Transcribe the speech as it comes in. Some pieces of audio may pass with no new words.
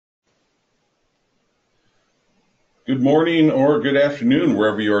Good morning or good afternoon,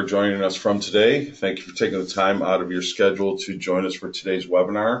 wherever you are joining us from today. Thank you for taking the time out of your schedule to join us for today's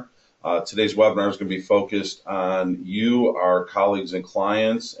webinar. Today's webinar is going to be focused on you, our colleagues and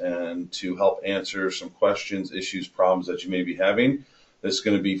clients, and to help answer some questions, issues, problems that you may be having. This is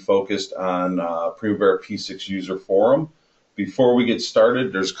going to be focused on Primavera P6 User Forum. Before we get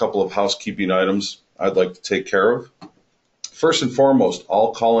started, there's a couple of housekeeping items I'd like to take care of. First and foremost,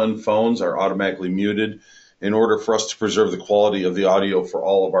 all call-in phones are automatically muted in order for us to preserve the quality of the audio for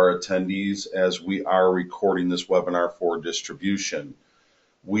all of our attendees as we are recording this webinar for distribution.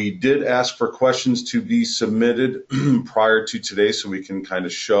 We did ask for questions to be submitted prior to today so we can kind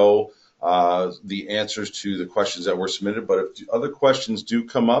of show the answers to the questions that were submitted, but if other questions do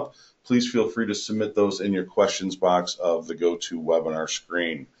come up, please feel free to submit those in your questions box of the GoToWebinar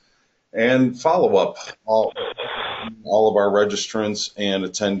screen. And follow-up, all of our registrants and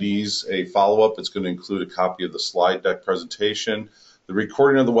attendees, a follow-up. It's going to include a copy of the slide deck presentation, the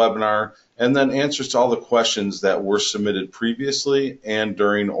recording of the webinar, and then answers to all the questions that were submitted previously and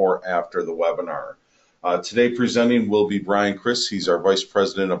during or after the webinar. Today presenting will be Brian Chris. He's our Vice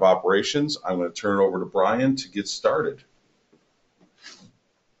President of Operations. I'm going to turn it over to Brian to get started.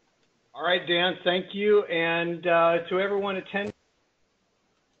 All right, Dan, thank you. And to everyone attending,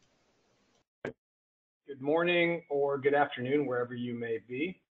 good morning or good afternoon, wherever you may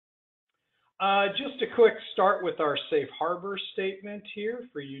be. Just a quick start with our safe harbor statement here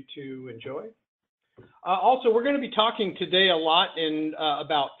for you to enjoy. Also, we're going to be talking today a lot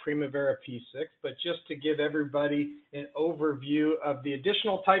about Primavera P6, but just to give everybody an overview of the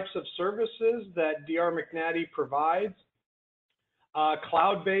additional types of services that DRMcNatty provides.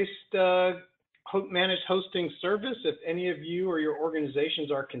 Cloud-based managed hosting service, if any of you or your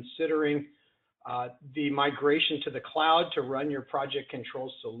organizations are considering the migration to the cloud to run your project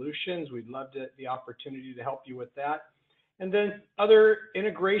control solutions, we'd love the opportunity to help you with that. And then other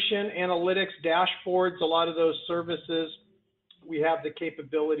integration, analytics, dashboards, a lot of those services, we have the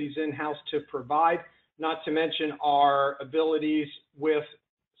capabilities in-house to provide, not to mention our abilities with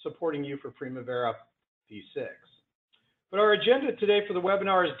supporting you for Primavera P6. But our agenda today for the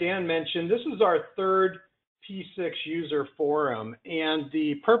webinar, as Dan mentioned, this is our third P6 user forum, and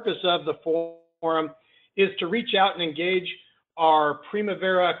the purpose of the forum is to reach out and engage our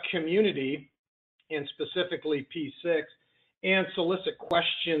Primavera community, and specifically P6, and solicit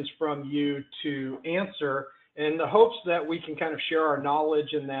questions from you to answer in the hopes that we can kind of share our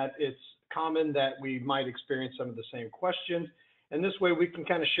knowledge and that it's common that we might experience some of the same questions. And this way we can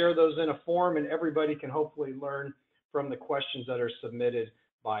kind of share those in a forum and everybody can hopefully learn from the questions that are submitted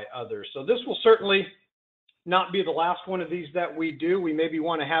by others. So this will certainly not be the last one of these that we do. We maybe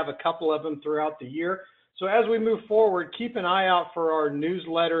want to have a couple of them throughout the year. So as we move forward, keep an eye out for our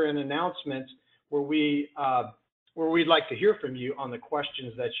newsletter and announcements where we'd like to hear from you on the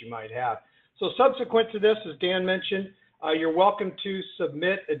questions that you might have. So subsequent to this, as Dan mentioned, you're welcome to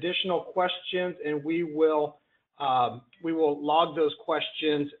submit additional questions, and we will log those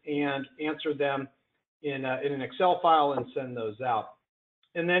questions and answer them in an Excel file and send those out.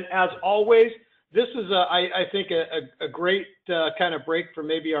 And then, as always, this is, I think, a great kind of break from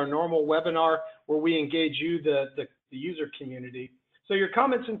maybe our normal webinar where we engage you, the user community. So your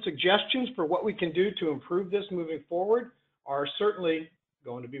comments and suggestions for what we can do to improve this moving forward are certainly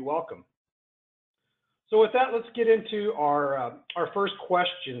going to be welcome. So with that, let's get into our first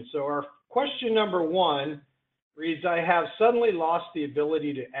question. So our question number one reads, I have suddenly lost the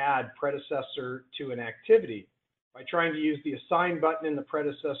ability to add predecessor to an activity by trying to use the assign button in the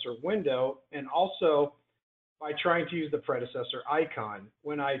predecessor window and also by trying to use the predecessor icon.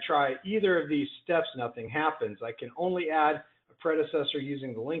 When I try either of these steps, nothing happens. I can only add a predecessor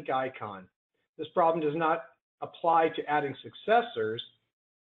using the link icon. This problem does not apply to adding successors.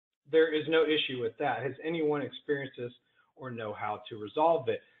 There is no issue with that. Has anyone experienced this or know how to resolve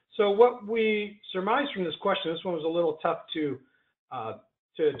it? So what we surmise from this question, this one was a little tough to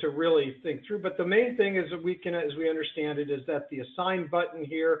really think through, but the main thing is that we can, as we understand it, is that the assign button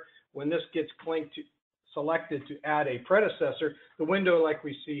here, when this gets selected to add a predecessor, the window like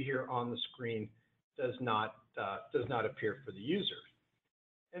we see here on the screen does not appear for the user.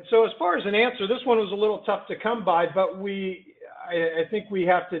 And so as far as an answer, this one was a little tough to come by, but I think we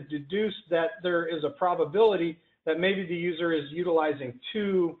have to deduce that there is a probability that maybe the user is utilizing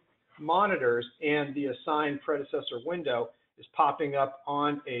two monitors and the assigned predecessor window is popping up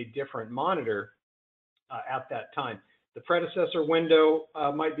on a different monitor at that time. The predecessor window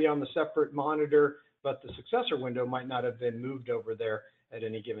might be on the separate monitor, but the successor window might not have been moved over there at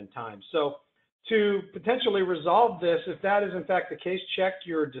any given time. So to potentially resolve this, if that is in fact the case, check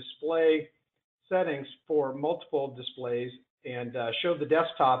your display settings for multiple displays and show the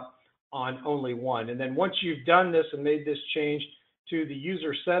desktop on only one. And then once you've done this and made this change to the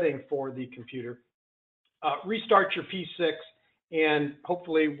user setting for the computer, restart your P6 and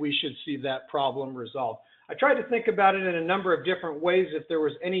hopefully we should see that problem resolved. I tried to think about it in a number of different ways if there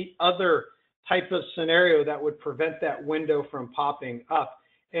was any other type of scenario that would prevent that window from popping up.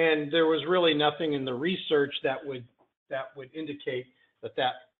 And there was really nothing in the research that would indicate that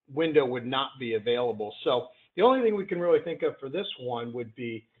that window would not be available. So the only thing we can really think of for this one would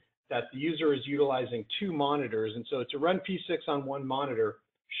be that the user is utilizing two monitors. And so to run P6 on one monitor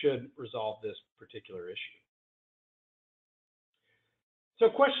should resolve this particular issue. So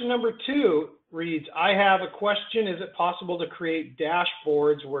question number 2 reads, I have a question, is it possible to create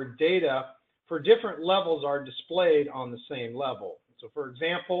dashboards where data for different levels are displayed on the same level? So for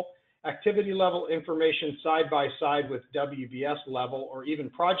example, activity level information side by side with WBS level or even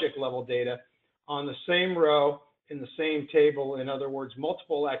project level data on the same row in the same table. In other words,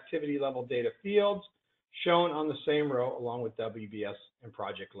 multiple activity level data fields shown on the same row along with WBS and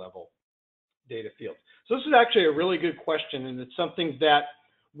project level data fields. So this is actually a really good question, and it's something that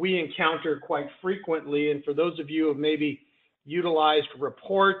we encounter quite frequently. And for those of you who have maybe utilized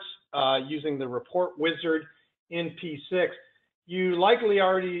reports using the report wizard in P6, you likely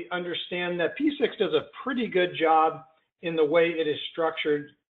already understand that P6 does a pretty good job in the way it is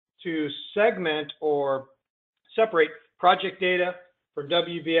structured to segment or separate project data from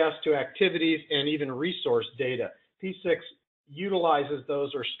WBS to activities and even resource data. P6 utilizes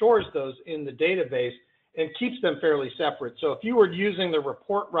those or stores those in the database and keeps them fairly separate. So if you were using the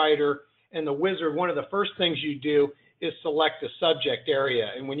report writer and the wizard, one of the first things you do is select a subject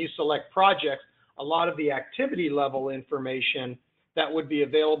area. And when you select projects, a lot of the activity level information that would be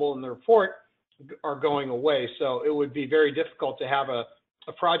available in the report are going away. So it would be very difficult to have a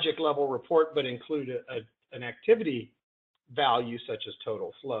project level report but include an activity value such as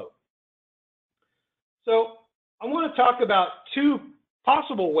total flow. So I want to talk about two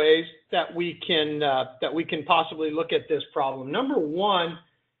possible ways that we can possibly look at this problem. Number one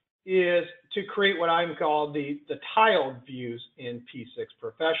is to create what I'm called the tiled views in P6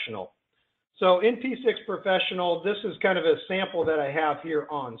 Professional. So in P6 Professional, this is kind of a sample that I have here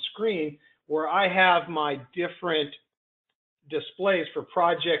on screen where I have my different displays for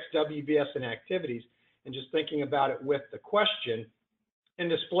projects, WBS, and activities, and just thinking about it with the question, and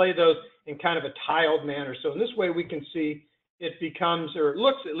display those in kind of a tiled manner. So in this way, we can see it becomes, or it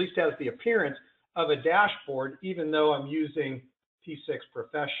looks, at least has the appearance of a dashboard, even though I'm using P6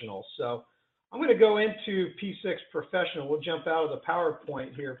 Professional. So I'm going to go into P6 Professional. We'll jump out of the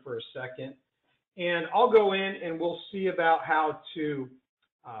PowerPoint here for a second, and I'll go in and we'll see about how to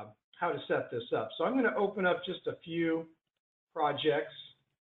set this up. So I'm going to open up just a few projects.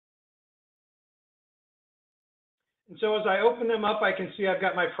 And so as I open them up, I can see I've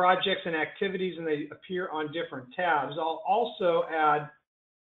got my projects and activities, and they appear on different tabs. I'll also add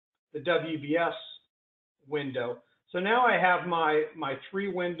the WBS window. So now I have my three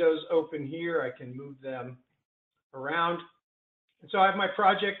windows open here. I can move them around. And so I have my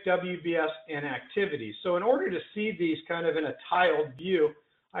project, WBS, and activities. So in order to see these kind of in a tiled view,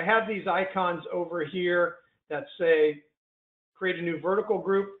 I have these icons over here that say create a new vertical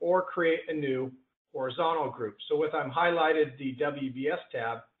group or create a new horizontal group. So if I'm highlighted the WBS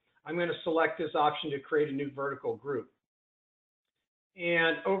tab, I'm going to select this option to create a new vertical group.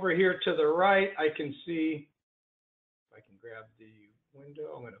 And over here to the right, I can see, if I can grab the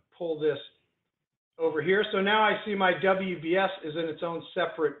window, I'm going to pull this over here. So now I see my WBS is in its own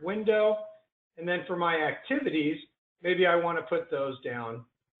separate window. And then for my activities, maybe I want to put those down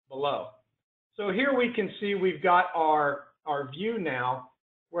below. So here we can see we've got our view now,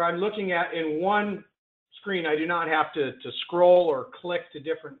 where I'm looking at in one screen. I do not have to scroll or click to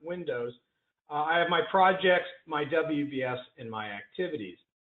different windows. I have my projects, my WBS, and my activities.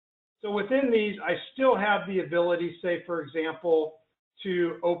 So within these, I still have the ability, say, for example,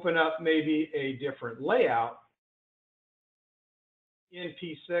 to open up maybe a different layout in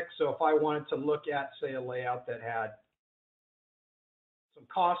P6. So if I wanted to look at, say, a layout that had some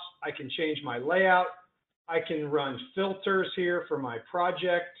costs, I can change my layout. I can run filters here for my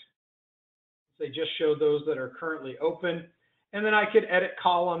project. They just show those that are currently open. And then I could edit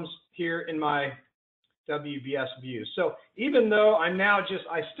columns here in my WBS view. So even though I'm now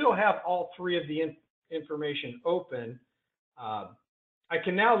I still have all three of the information open, I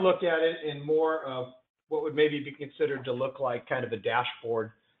can now look at it in more of what would maybe be considered to look like kind of a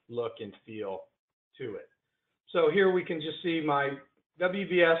dashboard look and feel to it. So here we can just see my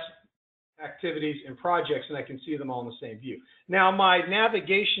WBS activities, and projects, and I can see them all in the same view. Now, my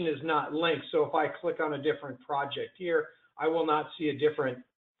navigation is not linked, so if I click on a different project here, I will not see a different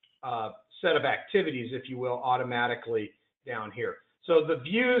set of activities, if you will, automatically down here. So the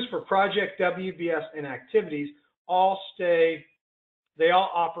views for project, WBS, and activities all stay, they all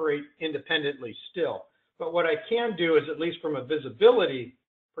operate independently still. But what I can do is, at least from a visibility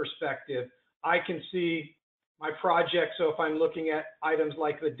perspective, I can see my project. So if I'm looking at items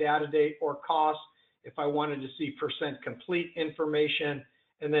like the data date or cost, if I wanted to see % complete information,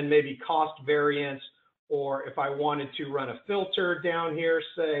 and then maybe cost variance, or if I wanted to run a filter down here,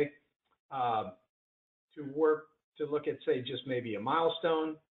 say, to look at, say, just maybe a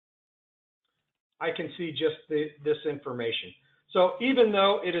milestone, I can see just this information. So even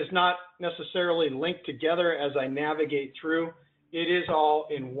though it is not necessarily linked together as I navigate through, it is all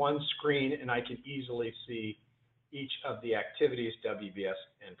in one screen, and I can easily see each of the activities, WBS,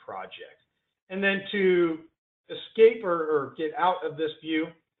 and projects. And then to escape or get out of this view,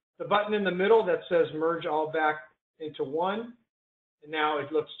 the button in the middle that says merge all back into one, and now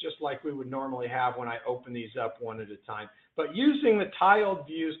it looks just like we would normally have when I open these up one at a time. But using the tiled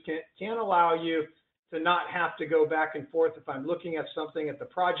views can allow you to not have to go back and forth. If I'm looking at something at the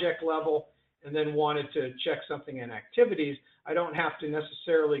project level and then wanted to check something in activities, I don't have to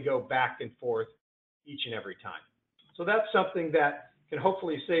necessarily go back and forth each and every time. So that's something that can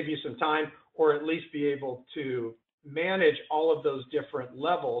hopefully save you some time, or at least be able to manage all of those different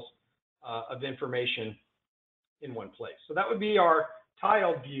levels of information in one place. So that would be our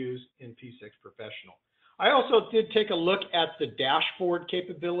tiled views in P6 Professional. I also did take a look at the dashboard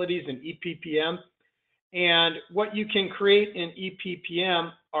capabilities in EPPM, and what you can create in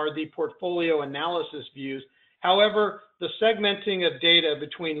EPPM are the portfolio analysis views. However, the segmenting of data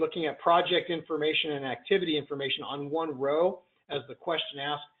between looking at project information and activity information on one row, as the question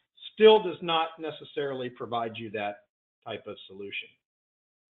asks, still does not necessarily provide you that type of solution.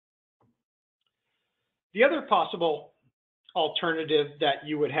 The other possible alternative that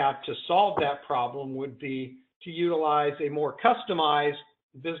you would have to solve that problem would be to utilize a more customized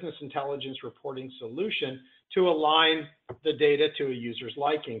business intelligence reporting solution to align the data to a user's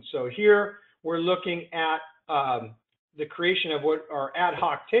liking. So here we're looking at the creation of what are ad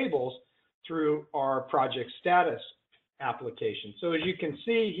hoc tables through our project status application. So as you can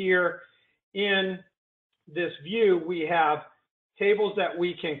see here in this view, we have tables that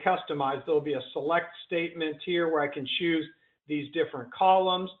we can customize. There'll be a select statement here where I can choose these different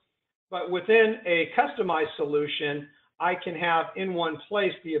columns. But within a customized solution, I can have in one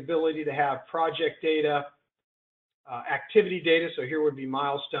place the ability to have project data, activity data, so here would be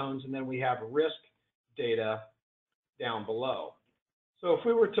milestones, and then we have risk data down below. So if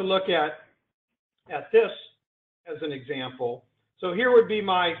we were to look at this as an example, so here would be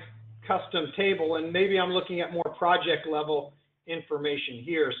my custom table, and maybe I'm looking at more project level information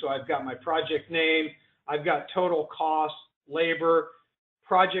here. So I've got my project name, I've got total cost, labor,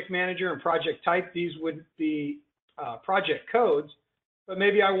 project manager, and project type. These would be project codes, but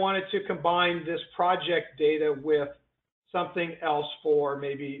maybe I wanted to combine this project data with something else for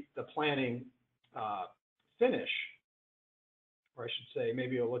maybe the planning finish, or I should say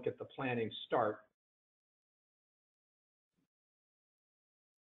maybe I'll look at the planning start.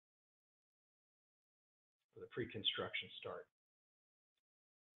 For the pre-construction start.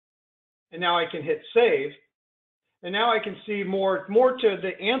 And now I can hit save, and now I can see more to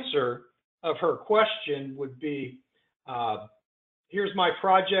the answer of her question would be, here's my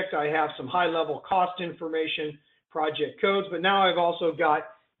project. I have some high-level cost information, project codes, but now I've also got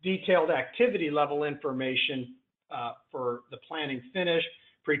detailed activity level information for the planning finish,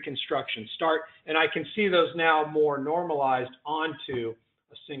 pre-construction start, and I can see those now more normalized onto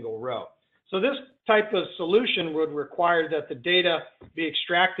a single row. So this type of solution would require that the data be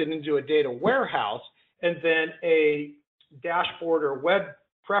extracted into a data warehouse, and then a dashboard or web,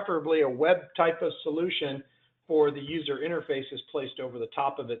 preferably a web type of solution for the user interface is placed over the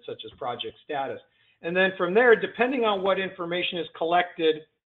top of it, such as project status. And then from there, depending on what information is collected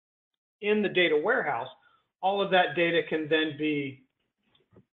in the data warehouse, all of that data can then be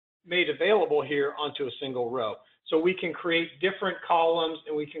made available here onto a single row. So we can create different columns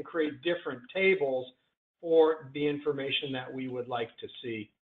and we can create different tables for the information that we would like to see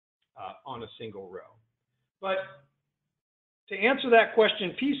on a single row. But to answer that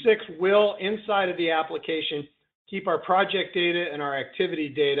question, P6 will, inside of the application, keep our project data and our activity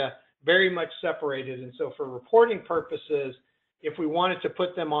data very much separated. And so for reporting purposes, if we wanted to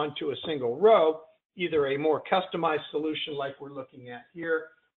put them onto a single row, either a more customized solution like we're looking at here,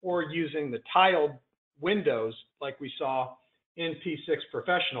 or using the tiled windows like we saw in P6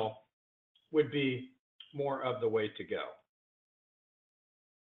 Professional, would be more of the way to go.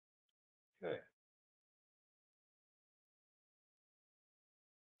 Okay.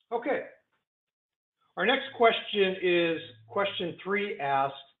 Okay. Our next question is question 3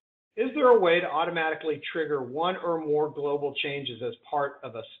 asks, is there a way to automatically trigger one or more global changes as part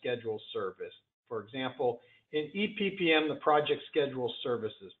of a schedule service? For example, in EPPM, the project schedule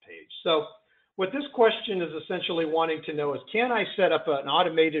services page. So what this question is essentially wanting to know is, can I set up an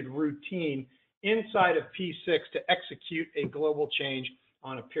automated routine inside of P6 to execute a global change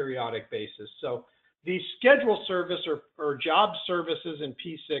on a periodic basis? So the schedule service or job services in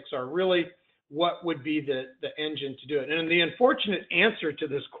P6 are really what would be the engine to do it. And the unfortunate answer to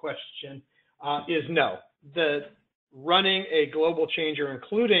this question is no. The running a global change or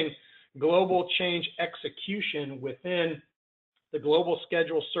including global change execution within the global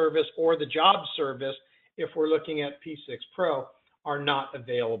schedule service or the job service, if we're looking at P6 Pro, are not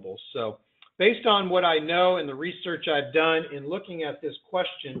available. So based on what I know and the research I've done in looking at this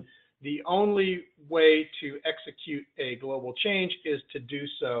question, the only way to execute a global change is to do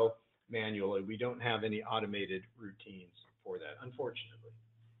so manually. We don't have any automated routines for that, unfortunately.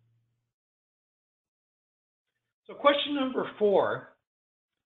 So question number 4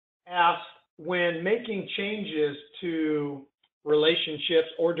 asks, when making changes to relationships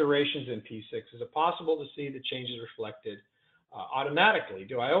or durations in P6, is it possible to see the changes reflected automatically?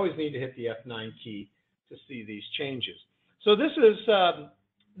 Do I always need to hit the F9 key to see these changes? So this is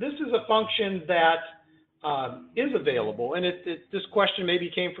a function that is available, and this question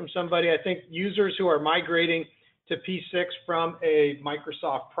maybe came from somebody. I think users who are migrating to P6 from a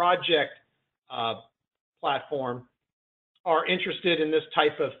Microsoft project platform are interested in this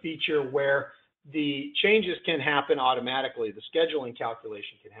type of feature where the changes can happen automatically. The scheduling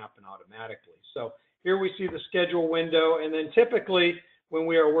calculation can happen automatically. So here we see the schedule window, and then typically when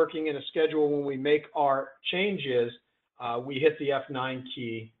we are working in a schedule, when we make our changes, we hit the F9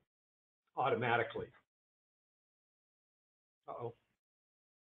 key automatically. Uh-oh.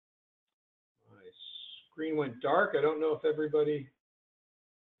 My screen went dark. I don't know if everybody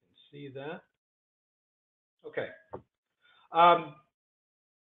can see that. Okay.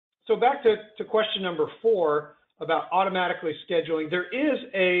 So back to question number 4 about automatically scheduling. There is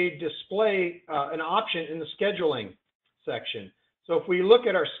a display, an option in the scheduling section. So if we look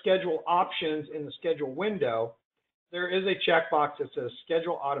at our schedule options in the schedule window, there is a checkbox that says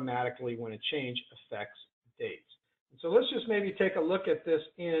schedule automatically when a change affects dates. And so let's just maybe take a look at this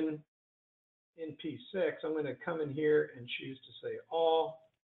in P6. I'm going to come in here and choose to say all,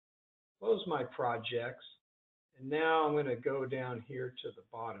 close my projects. And now I'm going to go down here to the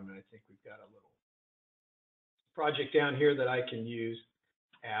bottom, and I think we've got a little project down here that I can use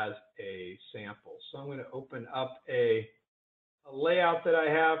as a sample. So I'm going to open up a layout that I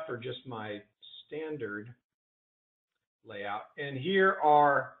have for just my standard layout. And here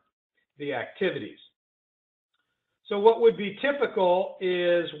are the activities. So what would be typical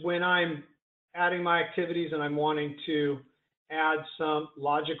is when I'm adding my activities and I'm wanting to add some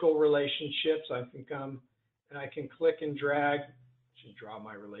logical relationships, I can come and I can click and drag, should draw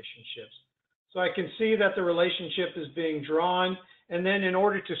my relationships. So I can see that the relationship is being drawn, and then in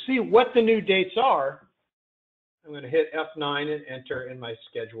order to see what the new dates are, I'm going to hit F9 and enter, and my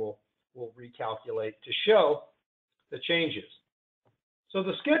schedule will recalculate to show the changes. So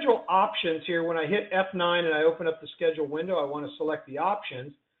the schedule options here, when I hit F9 and I open up the schedule window, I want to select the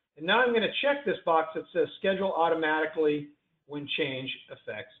options, and now I'm going to check this box that says schedule automatically when change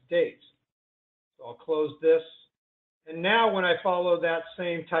affects dates. So I'll close this. And now when I follow that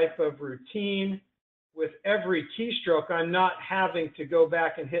same type of routine with every keystroke, I'm not having to go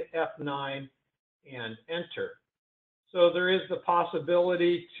back and hit F9 and enter. So there is the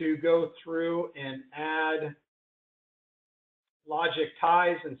possibility to go through and add logic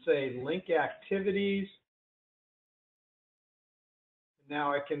ties and say link activities.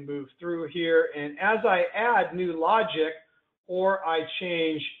 Now I can move through here, and as I add new logic or I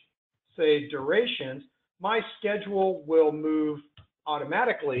change, say, durations, my schedule will move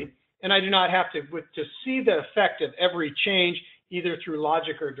automatically, and I do not have to see the effect of every change either through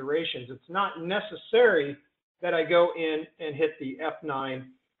logic or durations. It's not necessary that I go in and hit the F9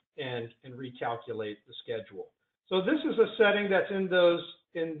 and recalculate the schedule. So this is a setting that's in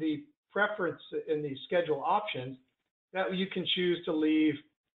the preference, in the schedule options, that you can choose to leave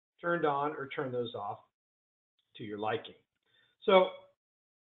turned on or turn those off to your liking. So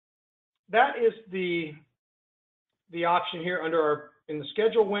that is the option here under in the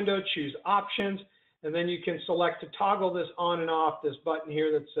schedule window, choose options, and then you can select to toggle this on and off, this button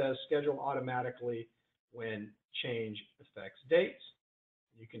here that says schedule automatically when change affects dates.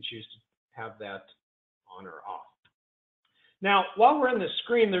 You can choose have that on or off. Now, while we're on the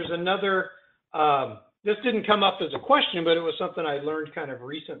screen, there's another, this didn't come up as a question, but it was something I learned kind of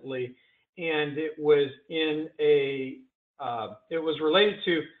recently, and it was in a, it was related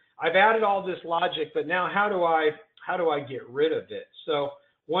to, I've added all this logic, but now how do I get rid of it? So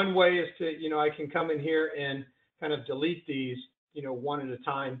one way is to, I can come in here and kind of delete these, one at a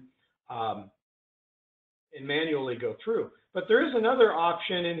time, and manually go through. But there is another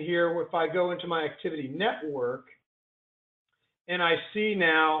option in here where if I go into my activity network and I see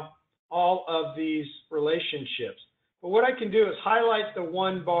now all of these relationships. But what I can do is highlight the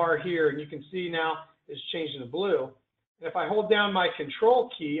one bar here, and you can see now it's changing to blue. And if I hold down my control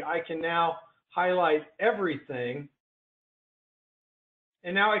key, I can now highlight everything.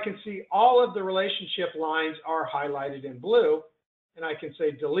 And now I can see all of the relationship lines are highlighted in blue. And I can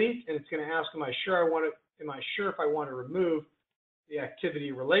say delete, and it's going to ask, am I sure if I want to remove the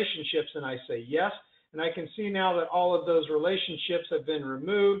activity relationships? And I say yes. And I can see now that all of those relationships have been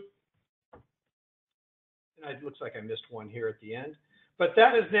removed. And it looks like I missed one here at the end. But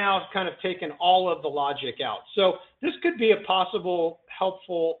that has now kind of taken all of the logic out. So this could be a possible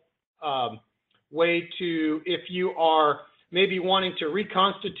helpful way to, if you are maybe wanting to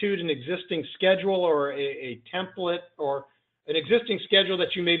reconstitute an existing schedule or a template, or an existing schedule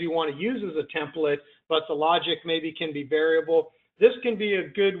that you maybe want to use as a template, but the logic maybe can be variable. This can be a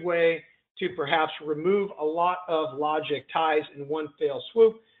good way to perhaps remove a lot of logic ties in one fell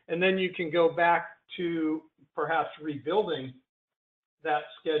swoop, and then you can go back to perhaps rebuilding that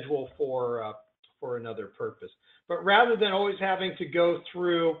schedule for another purpose. But rather than always having to go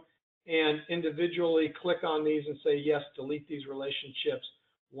through and individually click on these and say, yes, delete these relationships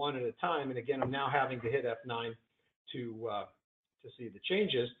one at a time, and again, I'm now having to hit F9 to see the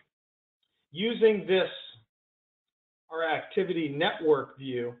changes. Using this, our activity network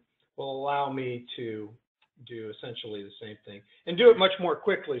view will allow me to do essentially the same thing and do it much more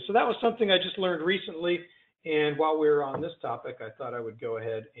quickly. So that was something I just learned recently, and while we were on this topic, I thought I would go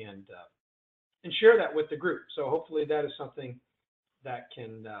ahead and share that with the group. So hopefully that is something that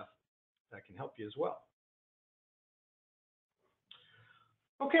can help you as well.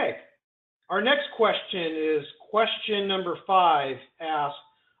 Okay, our next question is question number 5. Asks,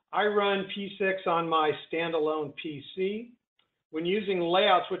 I run P6 on my standalone PC. When using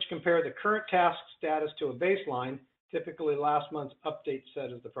layouts which compare the current task status to a baseline, typically last month's update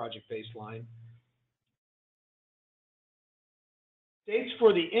set as the project baseline, dates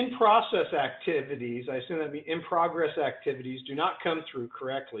for the in-process activities, I assume that means in-progress activities, do not come through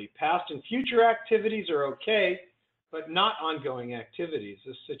correctly. Past and future activities are okay, but not ongoing activities.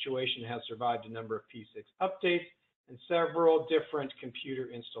 This situation has survived a number of P6 updates and several different computer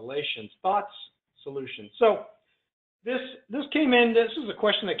installations. Thoughts, solutions. So this came in, this is a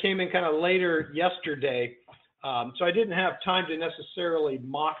question that came in kind of later yesterday, so I didn't have time to necessarily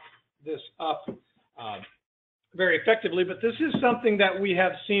mock this up very effectively, but this is something that we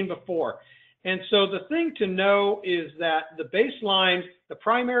have seen before. And so the thing to know is that the baseline, the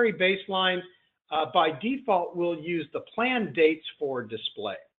primary baseline, by default will use the planned dates for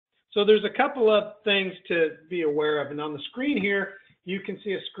display. So there's a couple of things to be aware of. And on the screen here, you can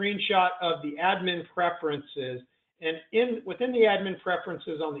see a screenshot of the admin preferences. And within the admin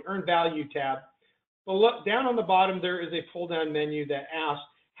preferences on the Earn Value tab, below, down on the bottom, there is a pull-down menu that asks,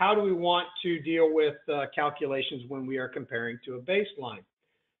 how do we want to deal with calculations when we are comparing to a baseline?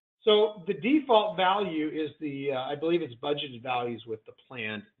 So the default value is the, I believe it's budgeted values with the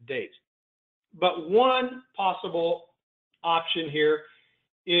planned dates. But one possible option here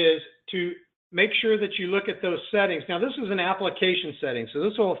is to make sure that you look at those settings. Now, this is an application setting, so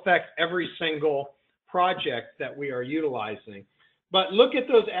this will affect every single project that we are utilizing. But look at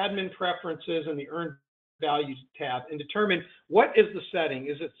those admin preferences in the Earn Values tab and determine what is the setting.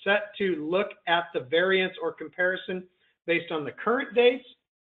 Is it set to look at the variance or comparison based on the current dates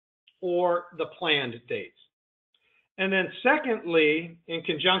or the planned dates? And then secondly, in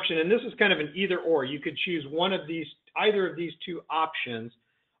conjunction, and this is kind of an either or, you could choose one of these, either of these two options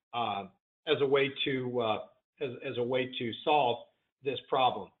as a way to solve this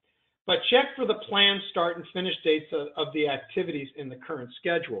problem. But check for the planned start and finish dates of the activities in the current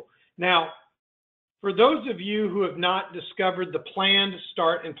schedule. Now, for those of you who have not discovered the planned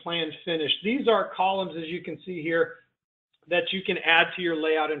start and planned finish, these are columns, as you can see here, that you can add to your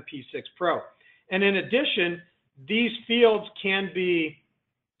layout in P6 Pro. And in addition, these fields can be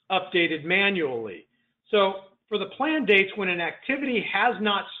updated manually. So for the planned dates, when an activity has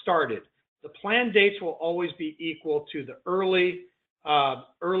not started, the planned dates will always be equal to the early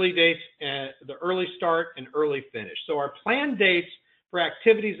dates, and the early start and early finish. So our planned dates for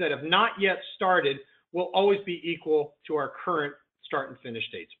activities that have not yet started will always be equal to our current start and finish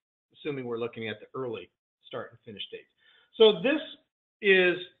dates, assuming we're looking at the early start and finish dates. So this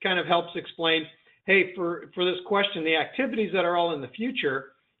is kind of helps explain, hey, for this question, the activities that are all in the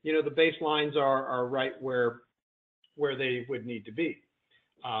future, you know, the baselines are right where they would need to be,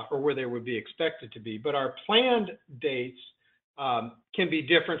 or where they would be expected to be. But our planned dates can be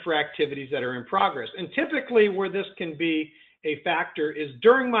different for activities that are in progress. And typically where this can be a factor is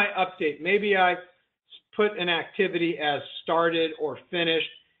during my update. Maybe I put an activity as started or finished,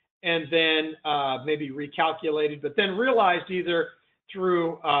 and then maybe recalculated, but then realized either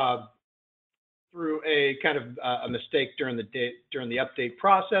through a kind of a mistake during the update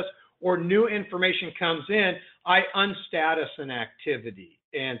process, or new information comes in, I unstatus an activity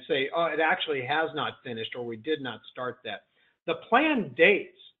and say, oh, it actually has not finished, or we did not start that. The planned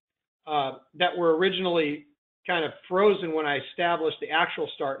dates that were originally kind of frozen when I established the actual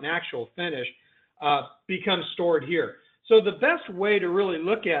start and actual finish become stored here. So the best way to really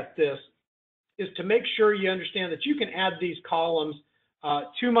look at this is to make sure you understand that you can add these columns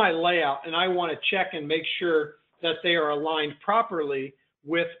to my layout, and I want to check and make sure that they are aligned properly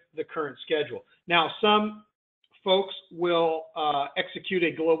with the current schedule. Now, some folks will execute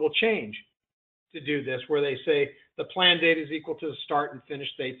a global change to do this, where they say the plan date is equal to the start and finish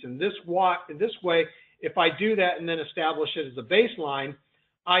dates. In this way, if I do that and then establish it as a baseline,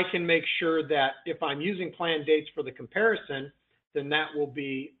 I can make sure that if I'm using plan dates for the comparison, then that will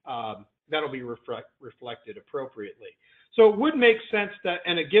be that'll be reflected appropriately. So it would make sense that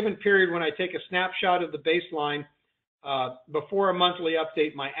in a given period, when I take a snapshot of the baseline before a monthly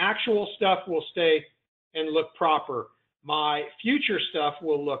update, my actual stuff will stay and look proper. My future stuff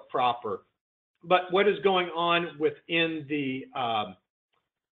will look proper. But what is going on within the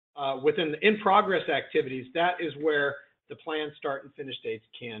in-progress activities, that is where the plan start and finish dates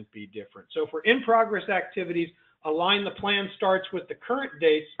can be different. So for in-progress activities, align the plan starts with the current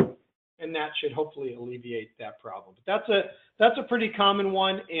dates, and that should hopefully alleviate that problem. But that's a pretty common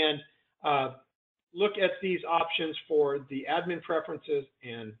one, and look at these options for the admin preferences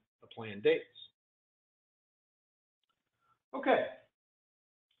and the plan dates. Okay.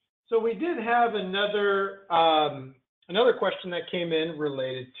 So we did have another question that came in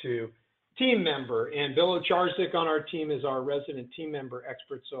related to team member, and Bill Ocharzik on our team is our resident team member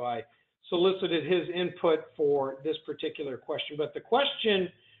expert, so I solicited his input for this particular question. But the question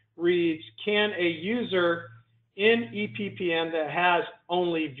reads, can a user in EPPM that has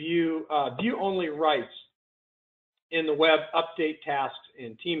only view only rights in the web update tasks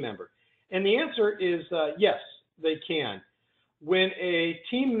in team member? And the answer is yes, they can. When a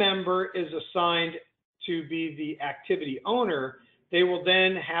team member is assigned to be the activity owner, they will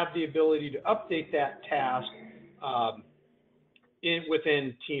then have the ability to update that task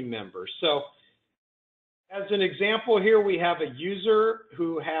within team members. So as an example here, we have a user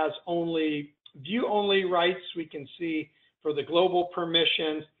who has only view-only rights. We can see for the global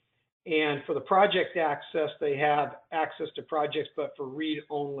permissions, and for the project access, they have access to projects, but for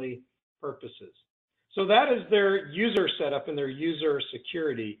read-only purposes. So that is their user setup and their user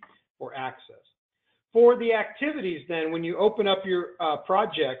security for access. For the activities then, when you open up your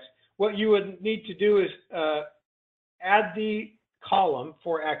projects, what you would need to do is add the column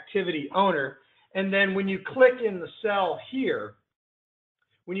for activity owner, and then when you click in the cell here,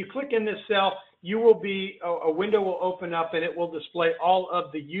 when you click in this cell, you will be, a window will open up and it will display all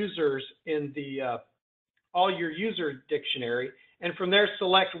of the users in the, all your user dictionary, and from there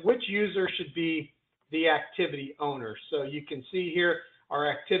select which user should be the activity owner. So you can see here, our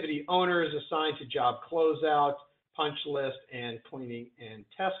activity owner is assigned to job closeout, punch list, and cleaning and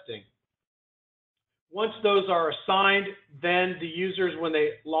testing. Once those are assigned, then the users, when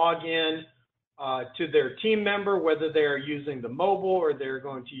they log in to their team member, whether they're using the mobile or they're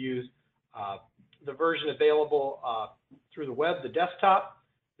going to use the version available through the web, the desktop,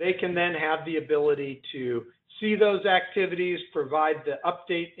 they can then have the ability to see those activities, provide the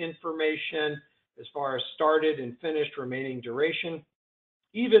update information as far as started and finished, remaining duration,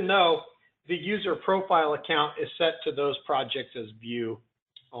 even though the user profile account is set to those projects as view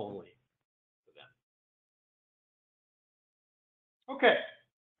only. Okay.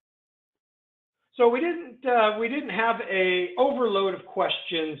 So we didn't have a overload of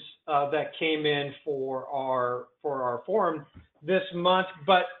questions that came in for our forum this month,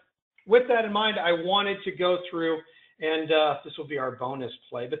 but with that in mind, I wanted to go through, and this will be our bonus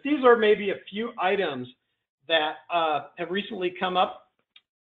play, but these are maybe a few items that have recently come up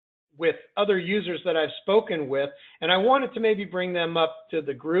with other users that I've spoken with, and I wanted to maybe bring them up to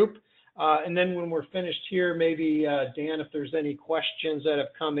the group. And then when we're finished here, maybe Dan, if there's any questions that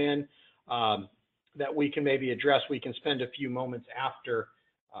have come in that we can maybe address, we can spend a few moments after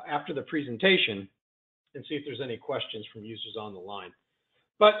the presentation and see if there's any questions from users on the line.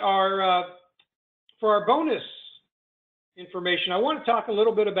 But for our bonus information, I want to talk a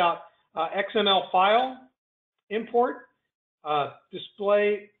little bit about XML file import,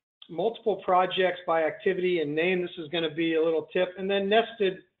 display multiple projects by activity and name. This is going to be a little tip, and then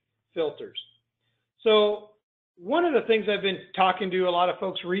nested filters. So one of the things I've been talking to a lot of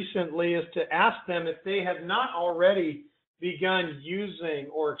folks recently is to ask them if they have not already begun using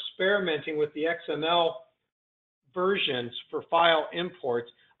or experimenting with the XML versions for file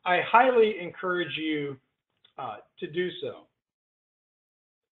imports. I highly encourage you to do so.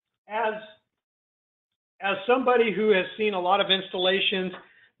 As somebody who has seen a lot of installations,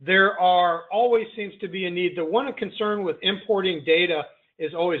 there always seems to be a need. The one concern with importing data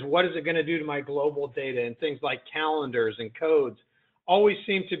is always, what is it going to do to my global data? And things like calendars and codes always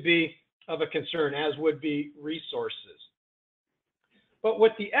seem to be of a concern, as would be resources. But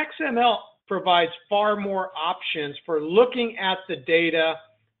what the XML provides far more options for looking at the data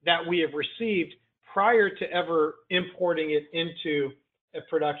that we have received prior to ever importing it into a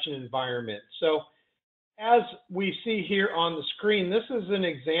production environment. So as we see here on the screen, this is an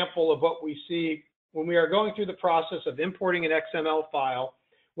example of what we see when we are going through the process of importing an XML file.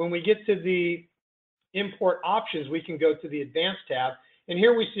 When we get to the import options, we can go to the advanced tab, and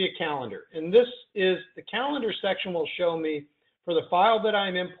here we see a calendar. And this is the calendar section will show me for the file that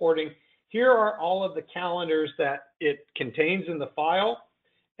I'm importing, here are all of the calendars that it contains in the file,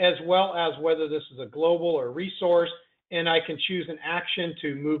 as well as whether this is a global or resource, and I can choose an action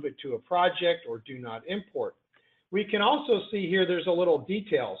to move it to a project or do not import. We can also see here there's a little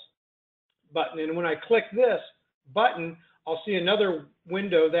details button, and when I click this button, I'll see another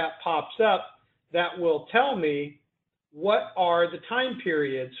window that pops up that will tell me what are the time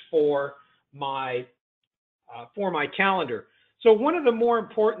periods for my calendar. So one of the more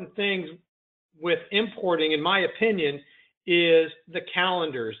important things with importing, in my opinion, is the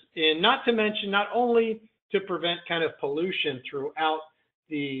calendars, and not to mention not only to prevent kind of pollution throughout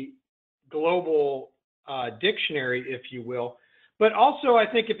the global dictionary, if you will, but also I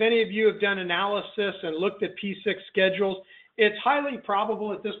think if any of you have done analysis and looked at P6 schedules, it's highly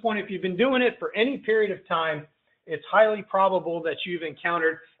probable at this point, if you've been doing it for any period of time, it's highly probable that you've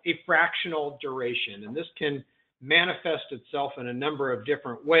encountered a fractional duration, and this can manifest itself in a number of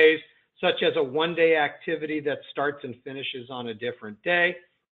different ways, such as a one-day activity that starts and finishes on a different day.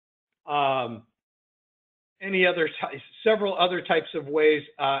 Several other types of ways,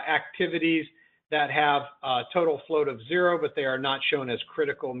 activities that have a total float of 0, but they are not shown as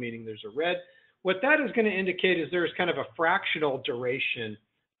critical, meaning there's a red. What that is going to indicate is there's kind of a fractional duration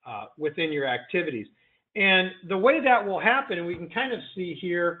within your activities. And the way that will happen, and we can kind of see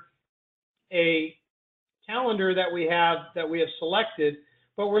here a calendar that we have selected,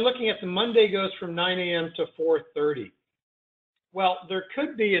 but we're looking at the Monday goes from 9 a.m. to 4:30. Well, there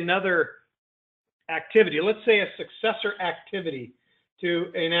could be another activity, let's say a successor activity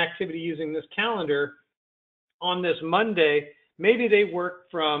to an activity using this calendar on this Monday. Maybe they work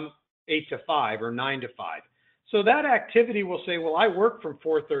from 8 to 5 or 9 to 5. So that activity will say, well, I work from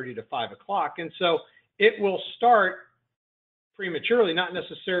 4:30 to 5 o'clock. And so it will start prematurely, not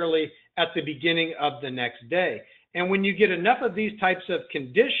necessarily at the beginning of the next day. And when you get enough of these types of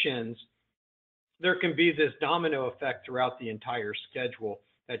conditions, there can be this domino effect throughout the entire schedule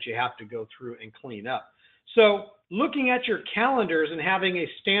that you have to go through and clean up. So looking at your calendars and having a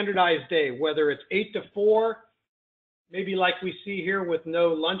standardized day, whether it's 8 to 4, maybe like we see here with no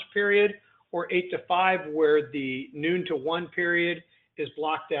lunch period, or 8 to 5 where the noon to 1 period is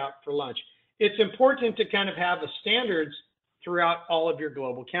blocked out for lunch. It's important to kind of have the standards throughout all of your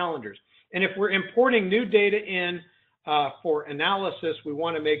global calendars. And if we're importing new data in for analysis, we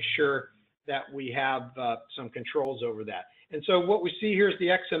want to make sure that we have some controls over that. And so what we see here is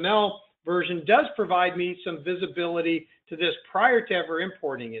the XML version does provide me some visibility to this prior to ever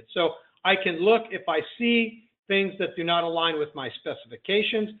importing it. So I can look if I see things that do not align with my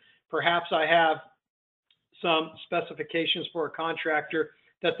specifications. Perhaps I have some specifications for a contractor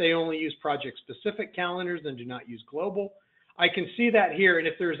that they only use project-specific calendars and do not use global. I can see that here, and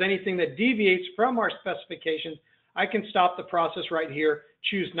if there's anything that deviates from our specifications, I can stop the process right here,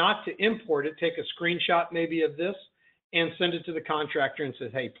 choose not to import it, take a screenshot maybe of this, and send it to the contractor and say,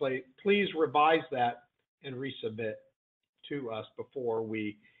 hey, please revise that and resubmit to us before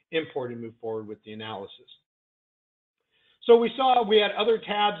we import and move forward with the analysis. So we saw we had other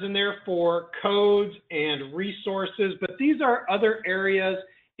tabs in there for codes and resources, but these are other areas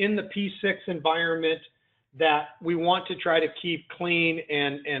in the P6 environment that we want to try to keep clean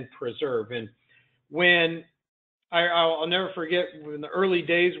and preserve. And when I'll never forget in the early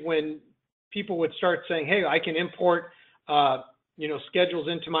days when people would start saying, hey, I can import schedules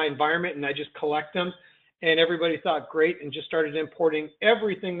into my environment and I just collect them. And everybody thought great and just started importing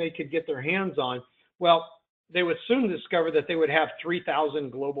everything they could get their hands on. Well, they would soon discover that they would have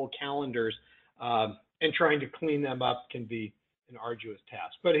 3,000 global calendars, and trying to clean them up can be an arduous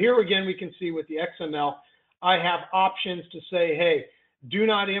task. But here again, we can see with the XML, I have options to say, hey, do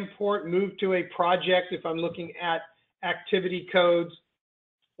not import, move to a project. If I'm looking at activity codes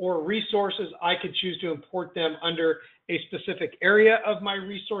or resources, I could choose to import them under a specific area of my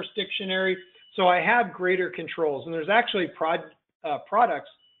resource dictionary. So I have greater controls. And there's actually products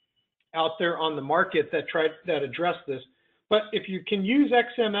out there on the market that address this. But if you can use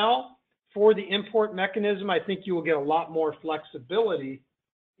XML for the import mechanism, I think you will get a lot more flexibility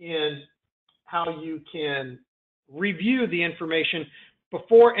in how you can review the information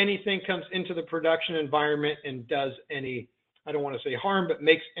before anything comes into the production environment and does any, I don't want to say harm, but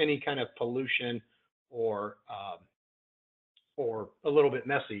makes any kind of pollution or a little bit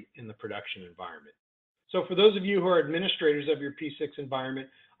messy in the production environment. So for those of you who are administrators of your P6 environment,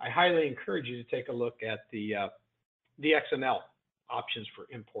 I highly encourage you to take a look at the XML options for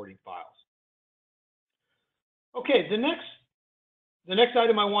importing files. Okay, the next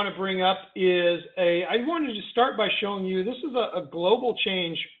item I want to bring up is I wanted to start by showing you this is a global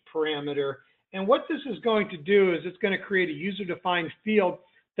change parameter. And what this is going to do is it's going to create a user-defined field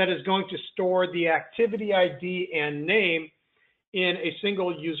that is going to store the activity ID and name in a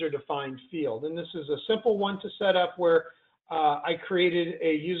single user-defined field. And this is a simple one to set up where I created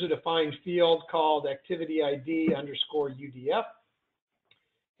a user-defined field called activity ID _ UDF.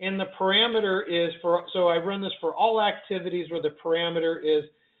 And the parameter is so I run this for all activities where the parameter is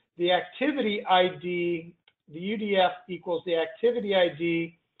the activity ID, the UDF equals the activity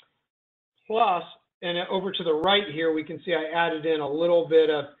ID plus, and over to the right here, we can see I added in a little bit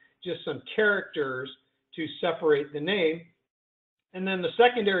of just some characters to separate the name. And then the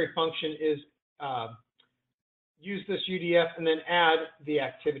secondary function is use this UDF and then add the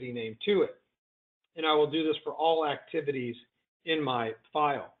activity name to it. And I will do this for all activities in my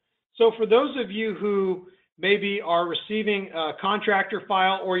file. So for those of you who maybe are receiving a contractor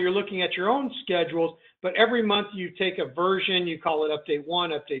file or you're looking at your own schedules, but every month you take a version, you call it update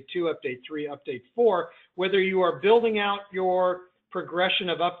 1, update 2, update 3, update 4, whether you are building out your progression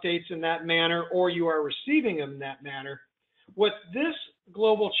of updates in that manner or you are receiving them in that manner, what this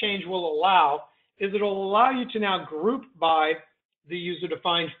global change will allow is it'll allow you to now group by the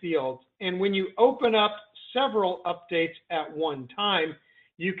user-defined fields. And when you open up several updates at one time,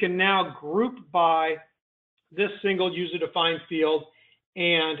 you can now group by this single user-defined field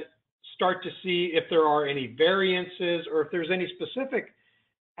and start to see if there are any variances or if there's any specific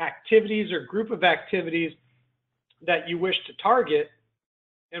activities or group of activities that you wish to target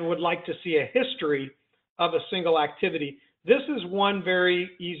and would like to see a history of a single activity. This is one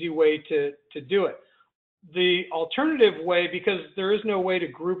very easy way to do it. The alternative way, because there is no way to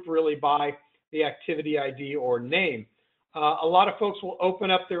group really by the activity ID or name, a lot of folks will open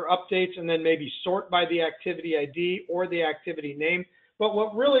up their updates and then maybe sort by the activity ID or the activity name. But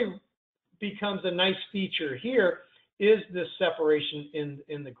what really becomes a nice feature here is this separation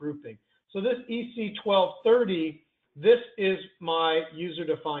in the grouping. So this EC1230, this is my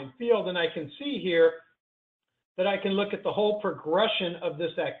user-defined field, and I can see here that I can look at the whole progression of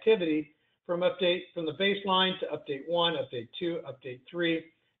this activity from the baseline to update 1, update 2, update 3,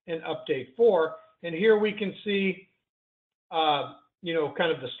 and update 4. And here we can see,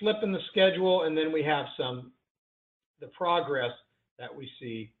 kind of the slip in the schedule, and then we have the progress that we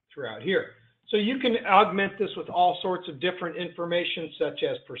see throughout here. So you can augment this with all sorts of different information, such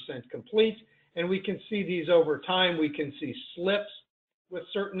as % complete, and we can see these over time. We can see slips with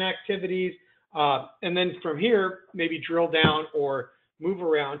certain activities, and then from here, maybe drill down or move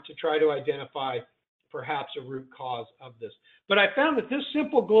around to try to identify perhaps a root cause of this. But I found that this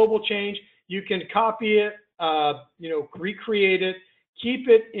simple global change, you can copy it, recreate it, keep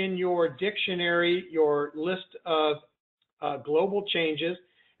it in your dictionary, your list of global changes,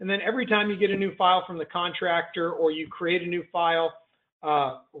 and then every time you get a new file from the contractor or you create a new file,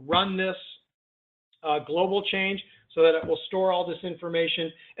 run this global change so that it will store all this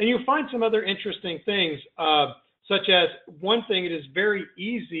information. And you'll find some other interesting things, such as one thing, it is very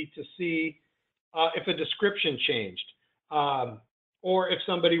easy to see if a description changed or if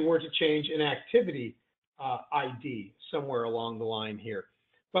somebody were to change an activity ID somewhere along the line here.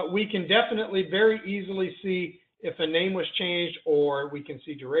 But we can definitely very easily see if a name was changed, or we can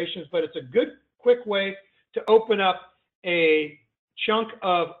see durations. But it's a good, quick way to open up a chunk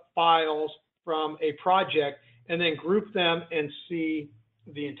of files from a project and then group them and see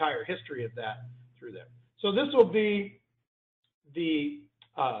the entire history of that through there. So this will be the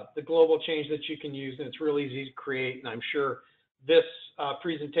global change that you can use, and it's really easy to create. And I'm sure this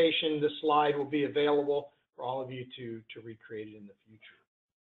presentation, this slide will be available for all of you to recreate it in the future.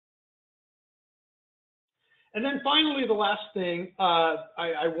 And then finally, the last thing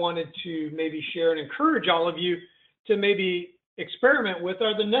I wanted to maybe share and encourage all of you to maybe experiment with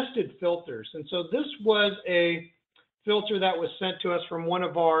are the nested filters. And so this was a filter that was sent to us from one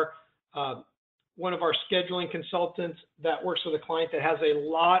of our scheduling consultants that works with a client that has a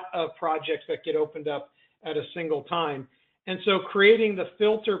lot of projects that get opened up at a single time. And so creating the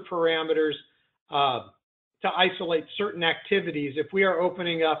filter parameters to isolate certain activities, if we are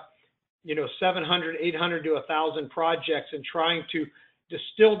opening up 700, 800 to 1,000 projects and trying to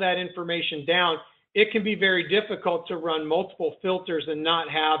distill that information down, it can be very difficult to run multiple filters and not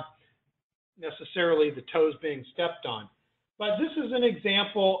have necessarily the toes being stepped on. But this is an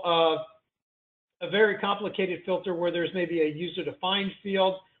example of a very complicated filter where there's maybe a user-defined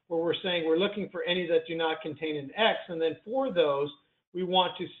field where we're saying we're looking for any that do not contain an X, and then for those, we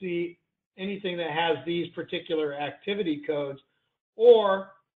want to see anything that has these particular activity codes, or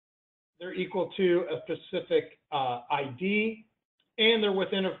they're equal to a specific ID, and they're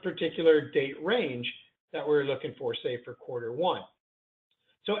within a particular date range that we're looking for, say for Q1.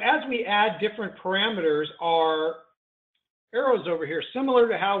 So as we add different parameters, our arrows over here, similar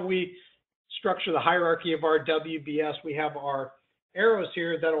to how we structure the hierarchy of our WBS, we have our arrows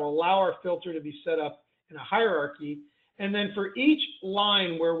here that will allow our filter to be set up in a hierarchy. And then for each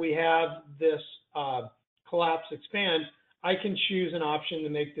line where we have this collapse expand, I can choose an option to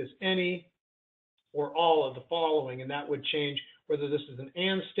make this any or all of the following, and that would change whether this is an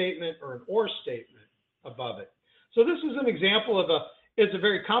and statement or an or statement above it. So this is an example of it's a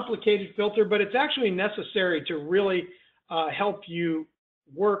very complicated filter, but it's actually necessary to really help you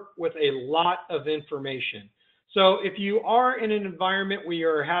work with a lot of information. So if you are in an environment where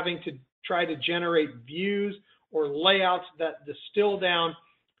you're having to try to generate views or layouts that distill down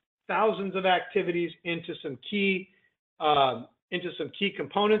thousands of activities into some key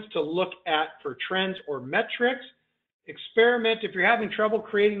components to look at for trends or metrics, experiment. If you're having trouble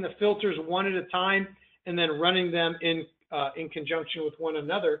creating the filters one at a time and then running them in conjunction with one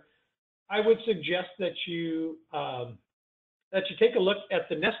another, I would suggest that you take a look at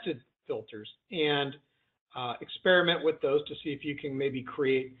the nested filters and experiment with those to see if you can maybe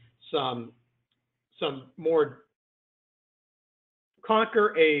create some more,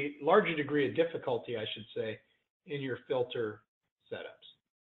 conquer a larger degree of difficulty, I should say, in your filter setups.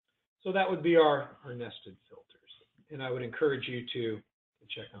 So that would be our nested filters, and I would encourage you to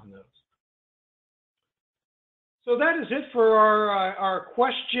check on those. So that is it for our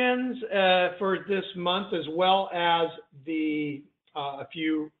questions for this month, as well as a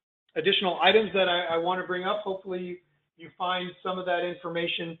few additional items that I want to bring up. Hopefully you find some of that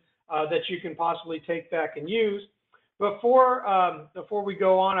information that you can possibly take back and use. Before we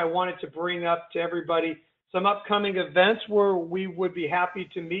go on, I wanted to bring up to everybody some upcoming events where we would be happy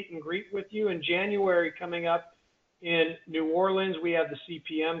to meet and greet with you. In January, coming up in New Orleans, we have the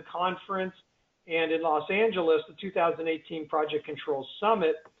CPM conference, and in Los Angeles, the 2018 Project Control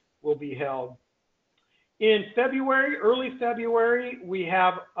Summit will be held. In February, early February, we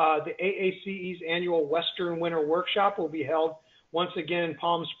have the AACE's annual Western Winter Workshop will be held once again in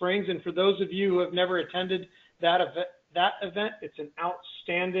Palm Springs. And for those of you who have never attended that event, it's an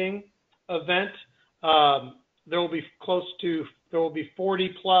outstanding event. There will be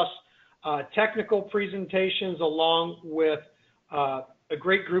 40 plus technical presentations, along with a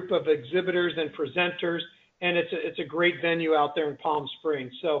great group of exhibitors and presenters, and it's a great venue out there in Palm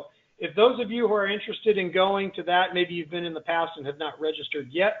Springs. So if those of you who are interested in going to that, maybe you've been in the past and have not registered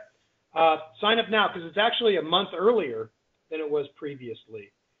yet, sign up now, because it's actually a month earlier than it was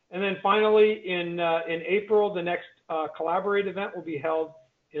previously. And then finally, in April, the next Collaborate event will be held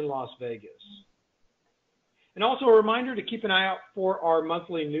in Las Vegas. And also a reminder to keep an eye out for our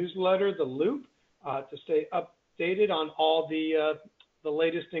monthly newsletter, The Loop, to stay updated on all the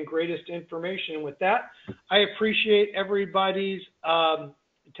latest and greatest information. And with that, I appreciate everybody's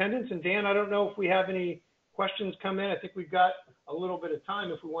attendance. And Dan, I don't know if we have any questions come in. I think we've got a little bit of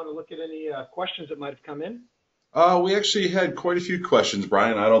time if we want to look at any questions that might have come in. We actually had quite a few questions,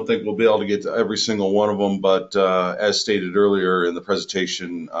 Brian. I don't think we'll be able to get to every single one of them, but as stated earlier in the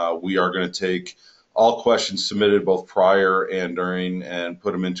presentation, we are going to take all questions submitted both prior and during, and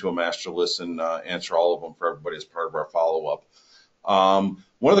put them into a master list and answer all of them for everybody as part of our follow-up.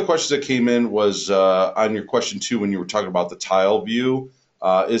 One of the questions that came in was on your question 2 when you were talking about the tile view.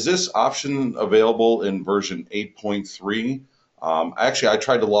 Is this option available in version 8.3? Actually, I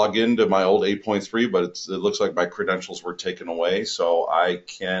tried to log into my old 8.3, but it looks like my credentials were taken away, so I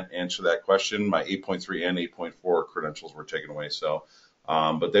can't answer that question. My 8.3 and 8.4 credentials were taken away, so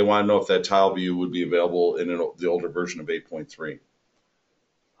but they want to know if that tile view would be available in the older version of 8.3.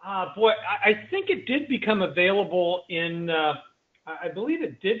 Boy, I think it did become available in, I believe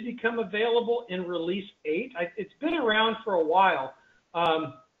it did become available in release 8. It's been around for a while.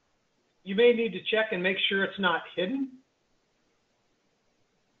 You may need to check and make sure it's not hidden.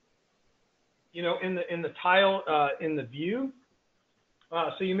 You know, in the tile, in the view.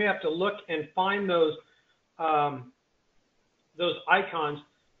 So you may have to look and find those icons.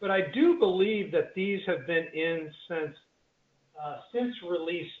 But I do believe that these have been in since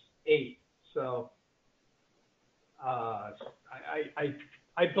release 8. So I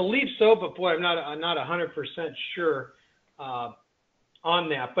believe so, but boy, I'm not 100% sure on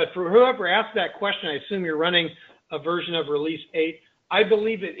that. But for whoever asked that question, I assume you're running a version of release 8. I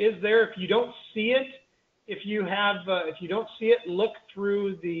believe it is there. If you don't see it, if you don't see it, look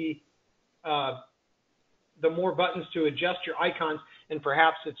through the more buttons to adjust your icons, and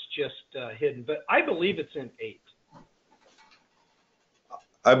perhaps it's just hidden. But I believe it's in 8.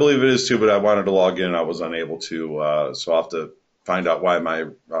 I believe it is too, but I wanted to log in. I was unable to, so I'll have to find out why my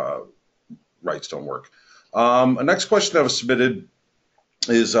rights don't work. A next question that was submitted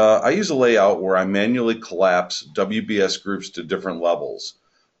is I use a layout where I manually collapse WBS groups to different levels.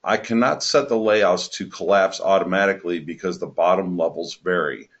 I cannot set the layouts to collapse automatically because the bottom levels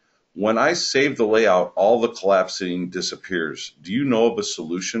vary. When I save the layout, all the collapsing disappears. Do you know of a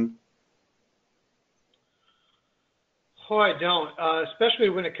solution? Oh, I don't, especially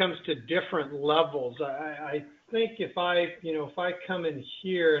when it comes to different levels. I think if I come in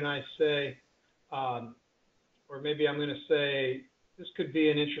here and I say, or maybe I'm going to say, this could be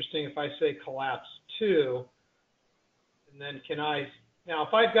an interesting, if I say collapse 2, and then now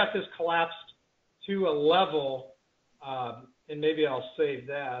if I've got this collapsed to a level, and maybe I'll save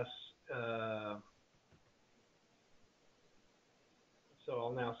this, so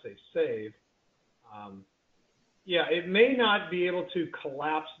I'll now say save. Yeah, it may not be able to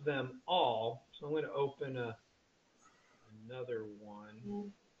collapse them all, so I'm going to open another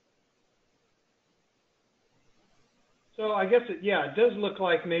one. So I guess it does look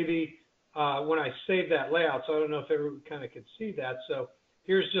like maybe when I save that layout, so I don't know if everyone kind of could see that. So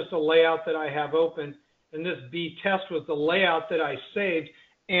here's just a layout that I have open, and this B test was the layout that I saved.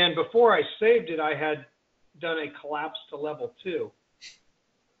 And before I saved it, I had done a collapse to level 2.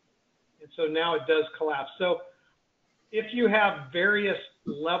 And so now it does collapse. So if you have various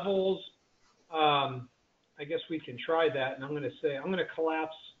levels, I guess we can try that. And I'm going to say, I'm going to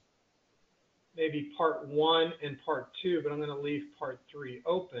collapse maybe part 1 and part 2, but I'm going to leave part 3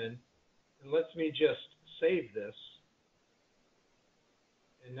 open. And let me just save this.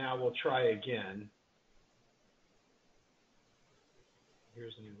 And now we'll try again.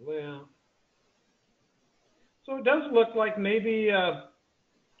 Here's a new layout. So it does look like maybe,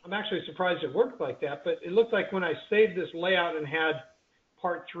 I'm actually surprised it worked like that, but it looked like when I saved this layout and had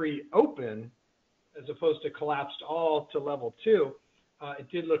part 3 open, as opposed to collapsed all to level 2, it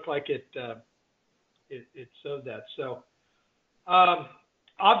did look like it showed that. So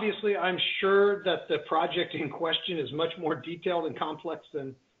obviously, I'm sure that the project in question is much more detailed and complex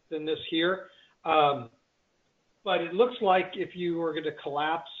than this here. But it looks like if you were going to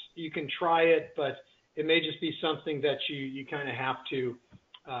collapse, you can try it, but it may just be something that you kind of have to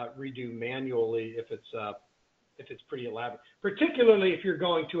redo manually if it's pretty elaborate. Particularly if you're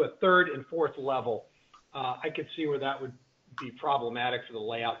going to a 3rd and 4th level, I could see where that would be problematic for the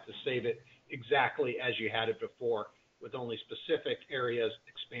layout to save it exactly as you had it before, with only specific areas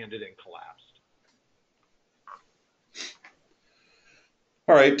expanded and collapsed.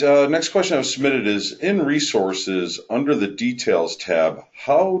 All right, next question I was submitted is, in resources, under the details tab,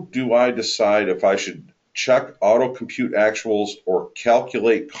 how do I decide if I should check auto compute actuals or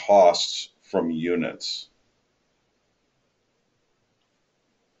calculate costs from units?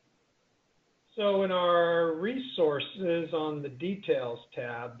 So in our resources on the details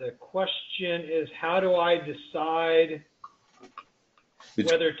tab, the question is, how do I decide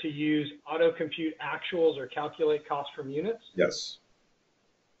whether to use auto compute actuals or calculate costs from units? Yes.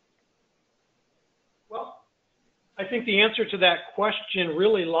 Well, I think the answer to that question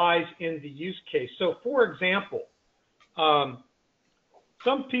really lies in the use case. So for example,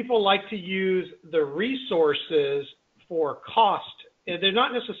 some people like to use the resources for cost. They're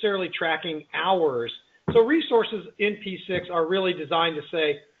not necessarily tracking hours. So resources in P6 are really designed to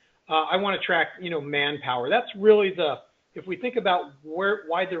say, I want to track, manpower. That's really if we think about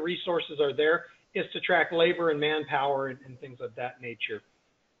why the resources are there, is to track labor and manpower and things of that nature.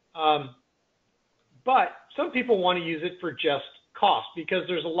 But some people want to use it for just cost, because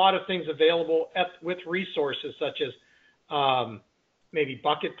there's a lot of things available with resources, such as maybe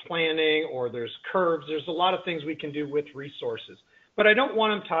bucket planning, or there's curves. There's a lot of things we can do with resources, but I don't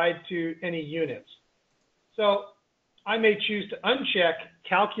want them tied to any units. So I may choose to uncheck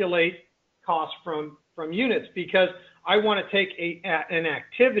calculate costs from units, because I want to take an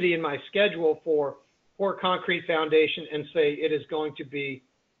activity in my schedule for concrete foundation and say it is going to be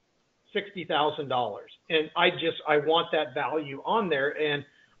 $60,000. And I want that value on there, and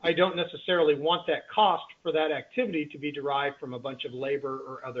I don't necessarily want that cost for that activity to be derived from a bunch of labor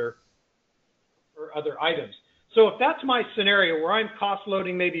or other items. So if that's my scenario where I'm cost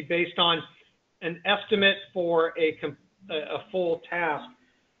loading maybe based on an estimate for a full task,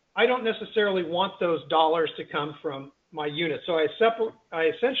 I don't necessarily want those dollars to come from my unit. So I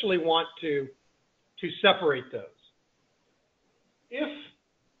essentially want to separate those. If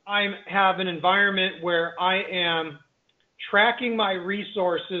I have an environment where I am tracking my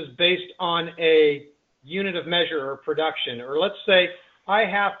resources based on a unit of measure or production, or let's say I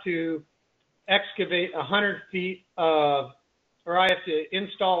have to excavate 100 feet or I have to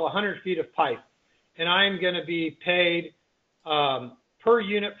install 100 feet of pipe, and I'm going to be paid per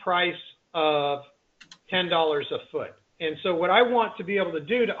unit price of $10 a foot. And so what I want to be able to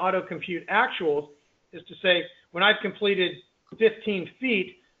do to auto compute actuals is to say, when I've completed 15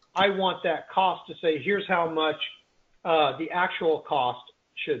 feet, I want that cost to say, here's how much the actual cost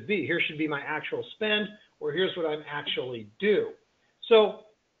should be. Here should be my actual spend, or here's what I'm actually due. So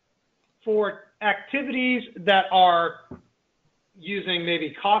for activities that are using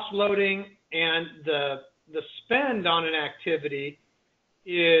maybe cost loading, and the spend on an activity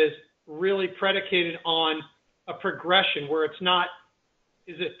is really predicated on a progression where it's not,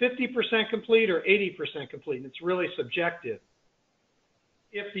 is it 50% complete or 80% complete? And it's really subjective.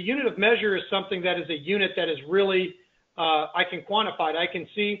 If the unit of measure is something that is a unit that is really, I can quantify it. I can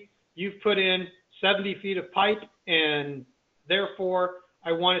see you've put in 70 feet of pipe, and therefore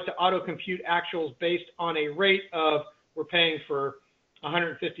I want it to auto compute actuals based on a rate of, we're paying for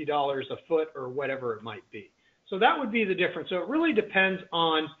 $150 a foot or whatever it might be. So that would be the difference. So it really depends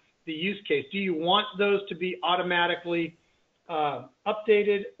on the use case. Do you want those to be automatically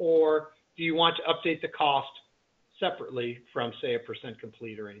updated, or do you want to update the cost separately from, say, a %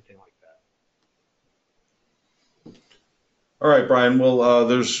 complete or anything like that? All right, Brian. Well,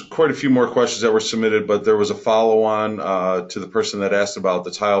 there's quite a few more questions that were submitted, but there was a follow-on to the person that asked about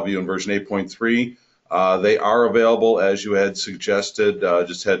the tile view in version 8.3. They are available as you had suggested.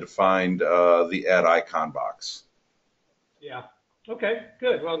 Just had to find the add icon box. Yeah. Okay,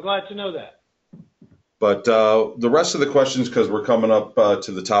 good. Well, I'm glad to know that. But the rest of the questions, because we're coming up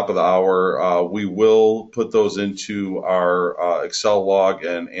to the top of the hour, we will put those into our Excel log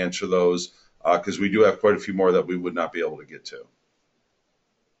and answer those, because we do have quite a few more that we would not be able to get to.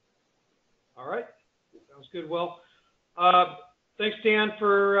 All right. Sounds good. Well, thanks, Dan,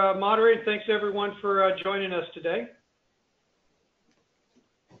 for moderating. Thanks, everyone, for joining us today.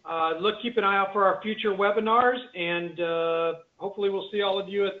 Keep an eye out for our future webinars, and hopefully we'll see all of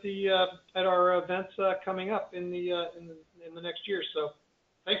you at our events coming up in the next year. So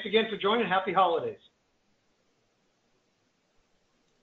thanks again for joining. Happy holidays.